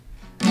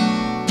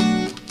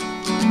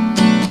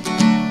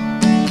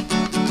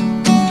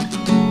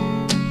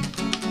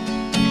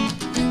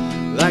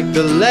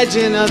the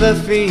legend of the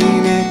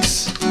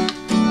phoenix.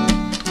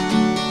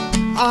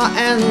 Our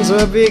ends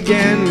were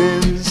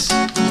beginnings.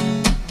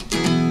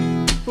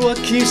 What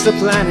keeps the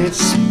planet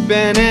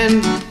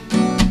spinning?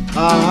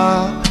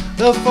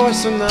 The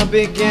force from the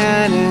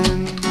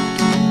beginning.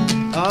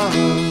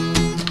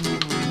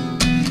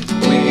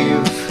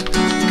 We've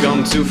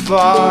come too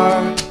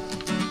far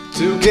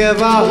to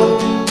give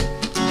up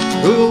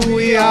who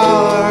we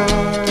are.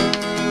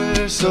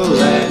 So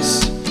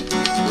let's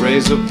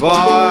raise a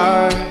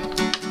bar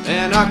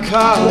and our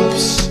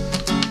cups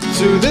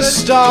to the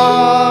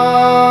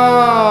stars.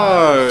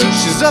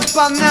 She's up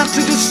all night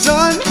to the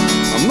sun,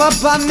 I'm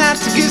up all night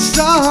to get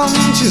some.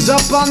 She's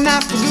up all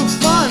night for good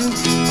fun,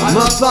 I'm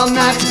up all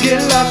night to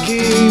get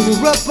lucky.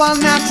 We're up all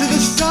night to the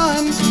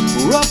sun,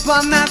 we're up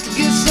all night to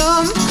get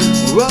some.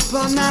 We're up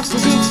all night for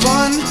good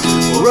fun,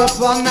 we're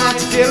up all night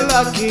to get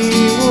lucky.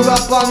 We're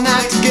up all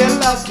night to get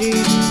lucky.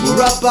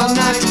 We're up all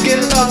night to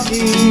get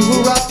lucky.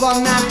 We're up all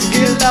night to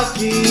get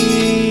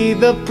lucky.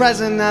 The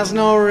present has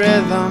no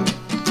rhythm,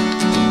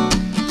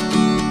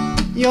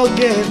 your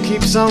gift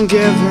keeps on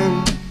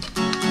giving.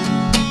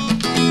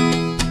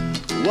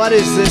 What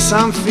is this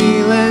I'm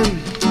feeling?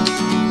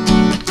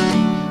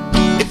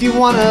 If you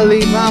wanna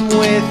leave, I'm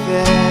with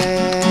it.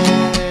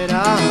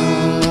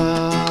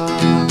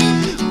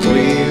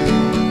 We've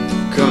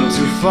come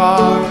too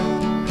far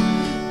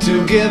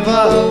to give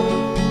up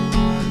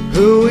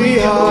who we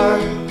are.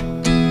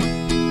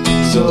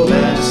 So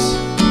let's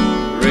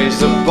raise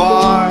the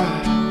bar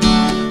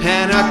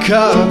and our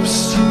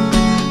cups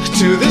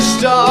to the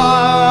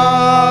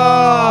stars.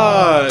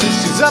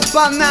 She's up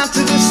all night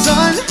to the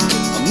sun,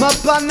 I'm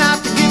up all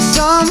night to get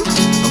some.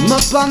 I'm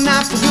up all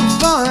night for good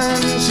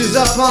fun. She's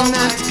up all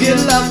night to get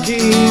lucky.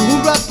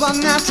 We're up all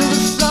night to the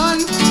sun,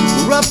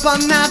 we're up all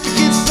night to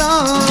get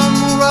some.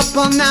 We're up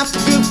all night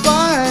for good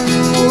fun.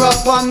 We're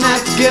up all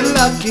night to get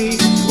lucky.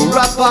 We're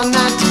up all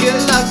night to get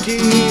lucky.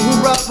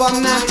 We're up all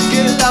night to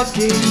get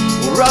lucky.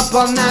 We're up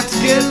all night to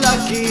get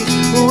lucky.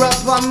 We're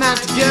up all night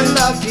to get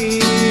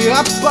lucky.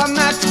 Up all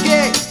night to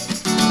get.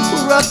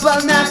 We're up all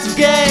night to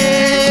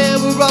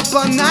get. We're up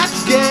all night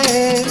to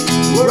get.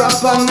 We're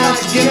up all night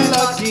to get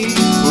lucky.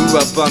 We're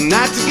up all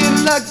night to get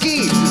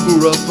lucky.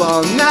 We're up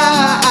all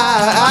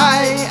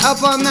night.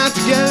 Up all night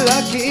to get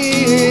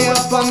lucky.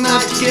 Up all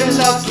night to get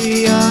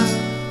lucky.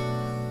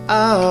 Oh,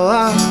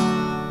 oh,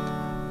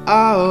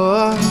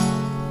 oh,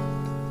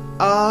 oh,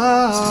 oh.